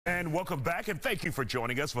And welcome back, and thank you for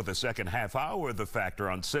joining us for the second half hour of The Factor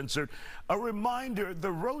Uncensored. A reminder,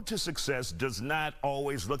 the road to success does not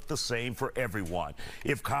always look the same for everyone.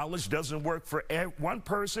 If college doesn't work for one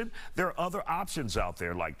person, there are other options out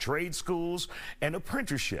there like trade schools and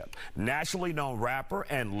apprenticeship. Nationally known rapper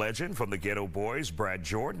and legend from the Ghetto Boys, Brad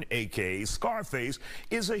Jordan, a.k.a. Scarface,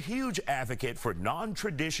 is a huge advocate for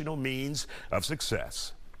non-traditional means of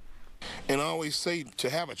success. And I always say to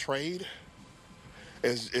have a trade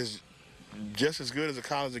is just as good as a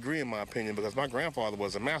college degree, in my opinion, because my grandfather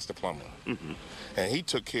was a master plumber. And he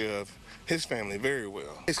took care of his family very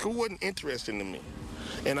well. School wasn't interesting to me.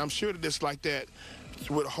 And I'm sure that it's like that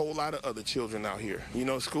with a whole lot of other children out here. You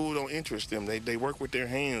know, school don't interest them. They work with their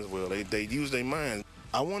hands well. They use their minds.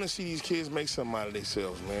 I want to see these kids make something out of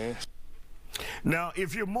themselves, man. Now,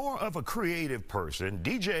 if you're more of a creative person,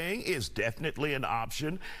 DJing is definitely an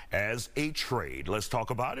option as a trade. Let's talk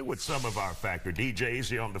about it with some of our Factor DJs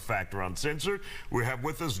here on The Factor Uncensored. We have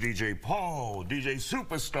with us DJ Paul, DJ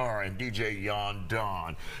Superstar, and DJ Yon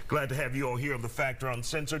Don. Glad to have you all here on The Factor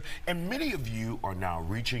Uncensored. And many of you are now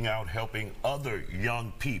reaching out, helping other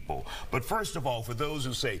young people. But first of all, for those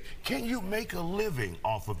who say, can you make a living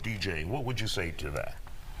off of DJing? What would you say to that?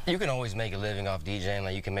 You can always make a living off DJing.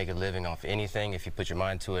 Like, you can make a living off anything if you put your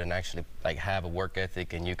mind to it and actually like have a work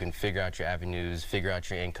ethic, and you can figure out your avenues, figure out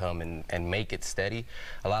your income, and make it steady.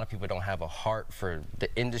 A lot of people don't have a heart for the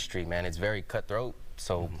industry, man. It's very cutthroat.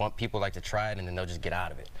 So people like to try it and then they'll just get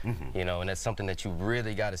out of it. You know, and that's something that you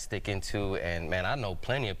really got to stick into. And man, I know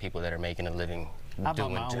plenty of people that are making a living I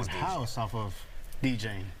doing bought my own just house off of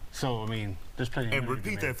DJing. So, I mean, there's plenty of And money to be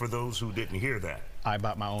repeat made. that for those who didn't hear that. I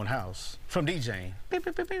bought my own house from DJing. Beep,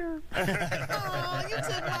 beep, beep, beep. Oh, you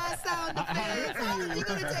took my sound effects. How are you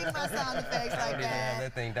going to take my sound effects like have that?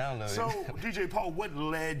 that thing downloaded. So, DJ Paul, what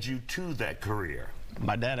led you to that career?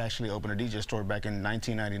 My dad actually opened a DJ store back in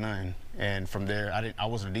 1999, and from there, I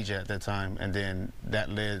wasn't a DJ at that time, and then that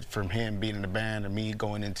led from him being in the band and me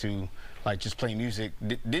going into like just playing music.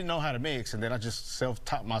 Didn't know how to mix, and then I just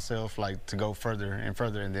self-taught myself like to go further and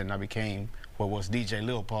further, and then I became what was DJ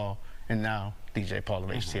Lil Paul, and now DJ Paul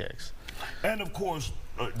of HTX. And of course,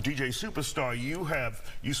 DJ Superstar,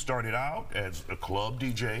 you started out as a club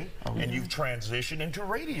DJ, and you've transitioned into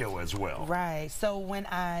radio as well. Right. So when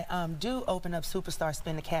I do open up Superstar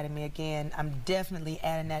Spin Academy again, I'm definitely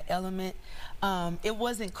adding that element. It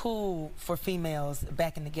wasn't cool for females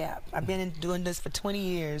back in the Gap. I've been doing this for 20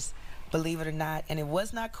 years, believe it or not, and it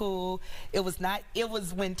was not cool. It was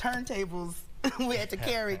when turntables, we had to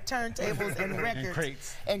carry turntables and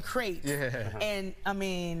records and crates. Yeah. And I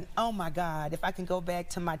mean, oh my God, if I can go back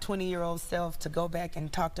to my 20-year-old self to go back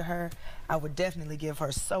and talk to her, I would definitely give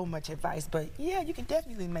her so much advice. But yeah, you can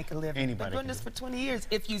definitely make a living. Anybody Been doing this for 20 years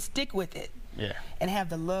if you stick with it. Yeah. And have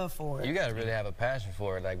the love for it. You gotta really have a passion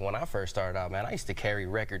for it. Like, when I first started out, man, I used to carry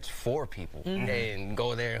records for people and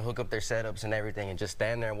go there and hook up their setups and everything and just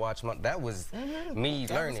stand there and watch them. That was me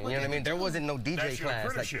learning, you know what I mean? There wasn't no DJ That's your class.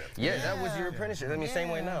 apprenticeship. Like, yeah, that was your apprenticeship. I mean, same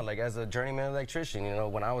way now. Like, as a journeyman electrician, you know,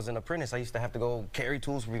 when I was an apprentice, I used to have to go carry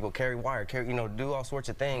tools for people, carry wire, you know, do all sorts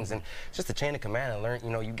of things. And it's just a chain of command and learn, you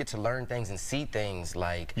know, you get to learn things and see things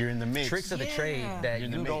like You're in the mix. tricks of the trade that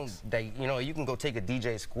you don't, you know, you can go take a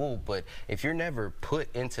DJ school, but if you're never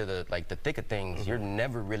put into the thick of things, you're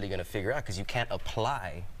never really going to figure out, because you can't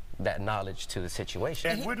apply that knowledge to the situation.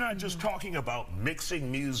 And we're not just talking about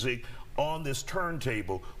mixing music on this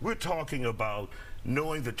turntable. We're talking about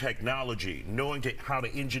knowing the technology, knowing how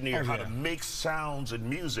to engineer, how to make sounds and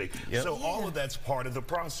music. So all of that's part of the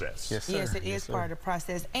process. Yes, sir. Yes, it is part of the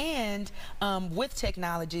process. And with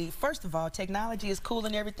technology, first of all, technology is cool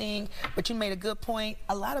and everything, but you made a good point.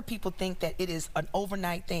 A lot of people think that it is an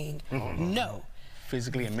overnight thing. No.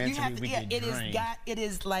 Physically and mentally, we get drained. It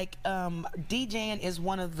is like DJing is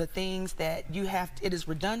one of the things that it is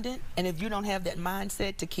redundant, and if you don't have that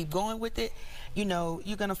mindset to keep going with it, you know,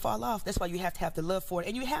 you're gonna fall off. That's why you have to have the love for it,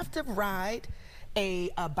 and you have to ride a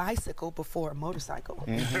bicycle before a motorcycle.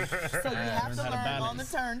 So you have to learn on the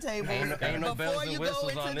turntable before you go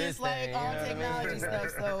into this like all technology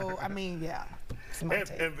stuff. So I mean, yeah. It's my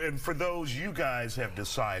take. And for those, you guys have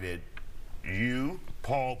decided,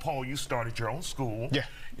 Paul, you started your own school. Yeah.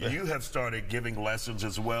 You have started giving lessons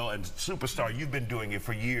as well, and Superstar, you've been doing it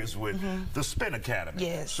for years with the Spin Academy.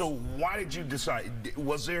 Yes. So why did you decide,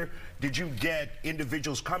 did you get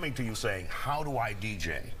individuals coming to you saying, how do I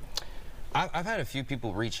DJ? I've had a few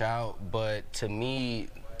people reach out, but to me,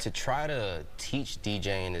 to try to teach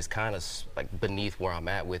DJing is kind of like beneath where I'm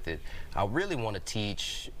at with it. I really want to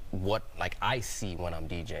teach what like I see when I'm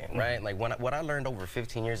DJing, right? Like what I learned over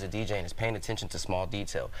 15 years of DJing is paying attention to small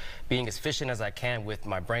detail, being as efficient as I can with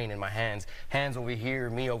my brain and my hands over here,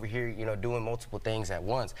 me over here, you know, doing multiple things at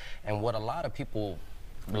once. And what a lot of people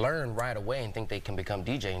learn right away and think they can become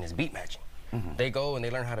DJing is beat matching. They go and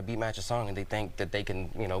they learn how to beat match a song and they think that they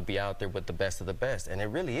can, you know, be out there with the best of the best, and it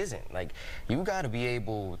really isn't. Like, you got to be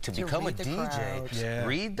able to become a DJ,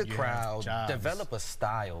 read the crowd, develop a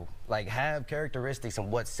style, like have characteristics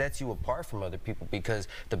and what sets you apart from other people, because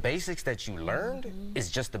the basics that you learned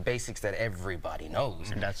is just the basics that everybody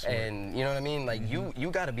knows. And you know what I mean? Like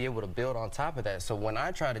you got to be able to build on top of that. So when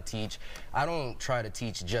I try to teach, I don't try to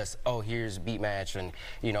teach just, oh, here's beat match and,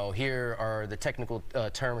 you know, here are the technical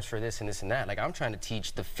terms for this and this and that. Like, I'm trying to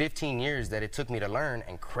teach the 15 years that it took me to learn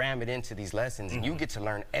and cram it into these lessons, and you get to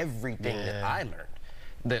learn everything that I learned.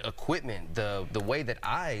 The equipment, the way that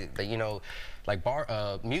you know, like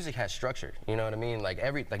music has structure, you know what I mean?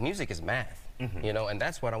 Like music is math, you know, and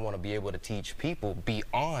that's what I want to be able to teach people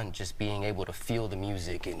beyond just being able to feel the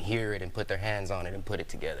music and hear it and put their hands on it and put it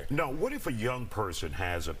together. Now, what if a young person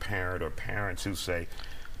has a parent or parents who say,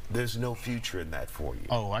 there's no future in that for you?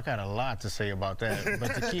 Oh, I got a lot to say about that.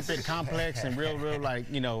 But to keep it complex and real,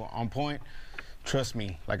 like, you know, on point, trust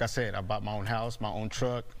me, like I said, I bought my own house, my own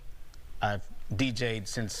truck. I've DJ'd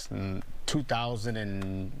since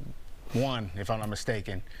 2001, if I'm not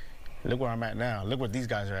mistaken. Look where I'm at now. Look where these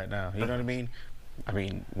guys are at now. You know what I mean? I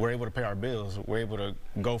mean, we're able to pay our bills. We're able to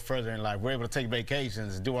go further in life. We're able to take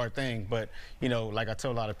vacations, do our thing. But, you know, like I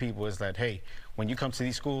tell a lot of people, is that, hey, when you come to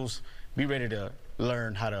these schools, be ready to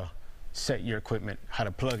learn how to set your equipment, how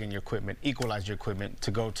to plug in your equipment, equalize your equipment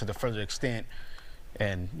to go to the further extent,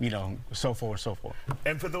 and, you know, so forth, so forth.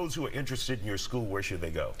 And for those who are interested in your school, where should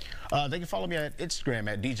they go? They can follow me at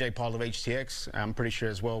Instagram at DJ Paul of HTX. I'm pretty sure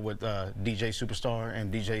as well with DJ Superstar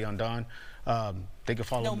and DJ Yondon. They can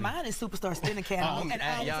follow me. No, mine is Superstar Spinning Cat. Well,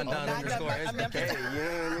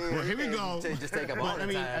 here we go. Just take up all I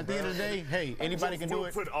mean, at the end of the day, hey, anybody can do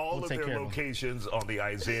it. We'll put all of their locations on the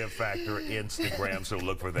Isiah Factor Instagram, so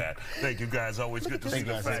look for that. Thank you, guys. Always good to see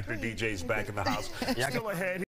the Factor DJs back in the house. Still ahead.